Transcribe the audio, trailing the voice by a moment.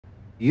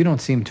You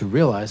don't seem to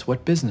realize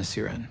what business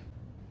you're in.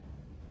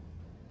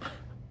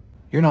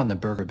 You're not in the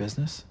burger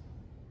business.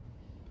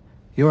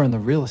 You're in the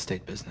real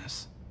estate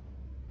business.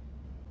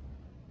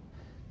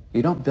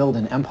 You don't build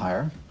an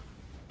empire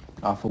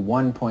off a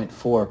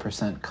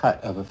 1.4%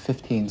 cut of a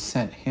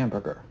 15-cent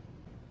hamburger.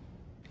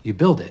 You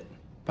build it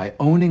by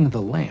owning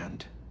the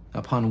land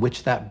upon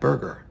which that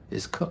burger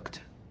is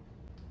cooked.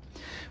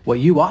 What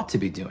you ought to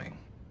be doing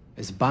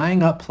is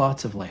buying up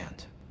plots of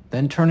land,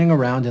 then turning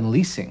around and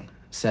leasing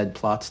said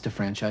plots to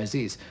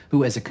franchisees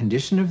who, as a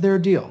condition of their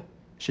deal,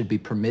 should be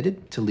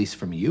permitted to lease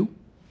from you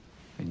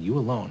and you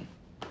alone.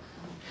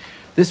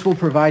 This will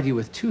provide you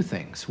with two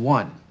things.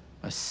 One,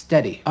 a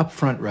steady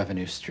upfront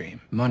revenue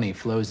stream. Money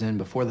flows in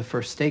before the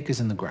first stake is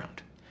in the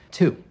ground.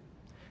 Two,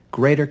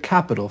 greater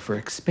capital for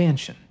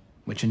expansion,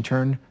 which in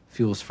turn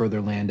fuels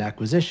further land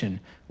acquisition,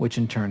 which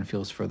in turn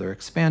fuels further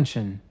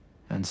expansion,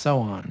 and so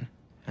on,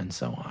 and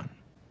so on.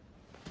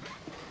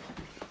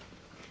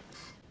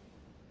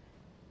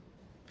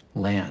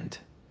 Land.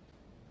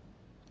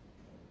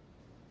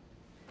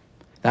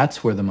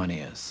 That's where the money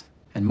is.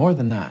 And more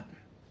than that,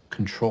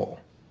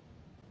 control.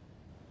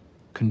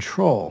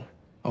 Control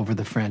over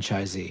the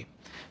franchisee.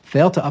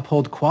 Fail to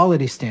uphold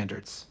quality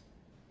standards,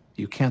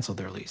 you cancel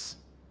their lease.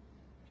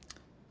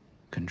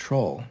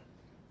 Control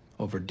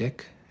over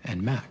Dick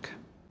and Mac.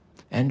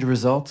 End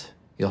result,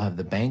 you'll have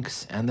the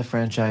banks and the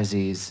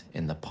franchisees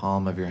in the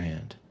palm of your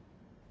hand.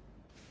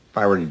 If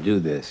I were to do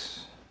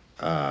this,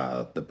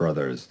 the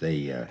brothers,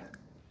 they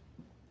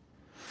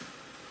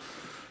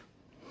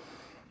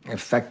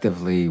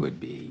effectively would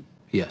be...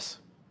 Yes.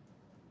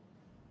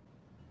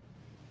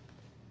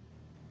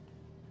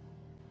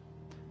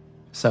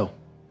 So,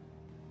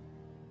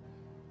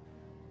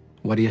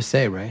 what do you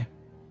say, Ray?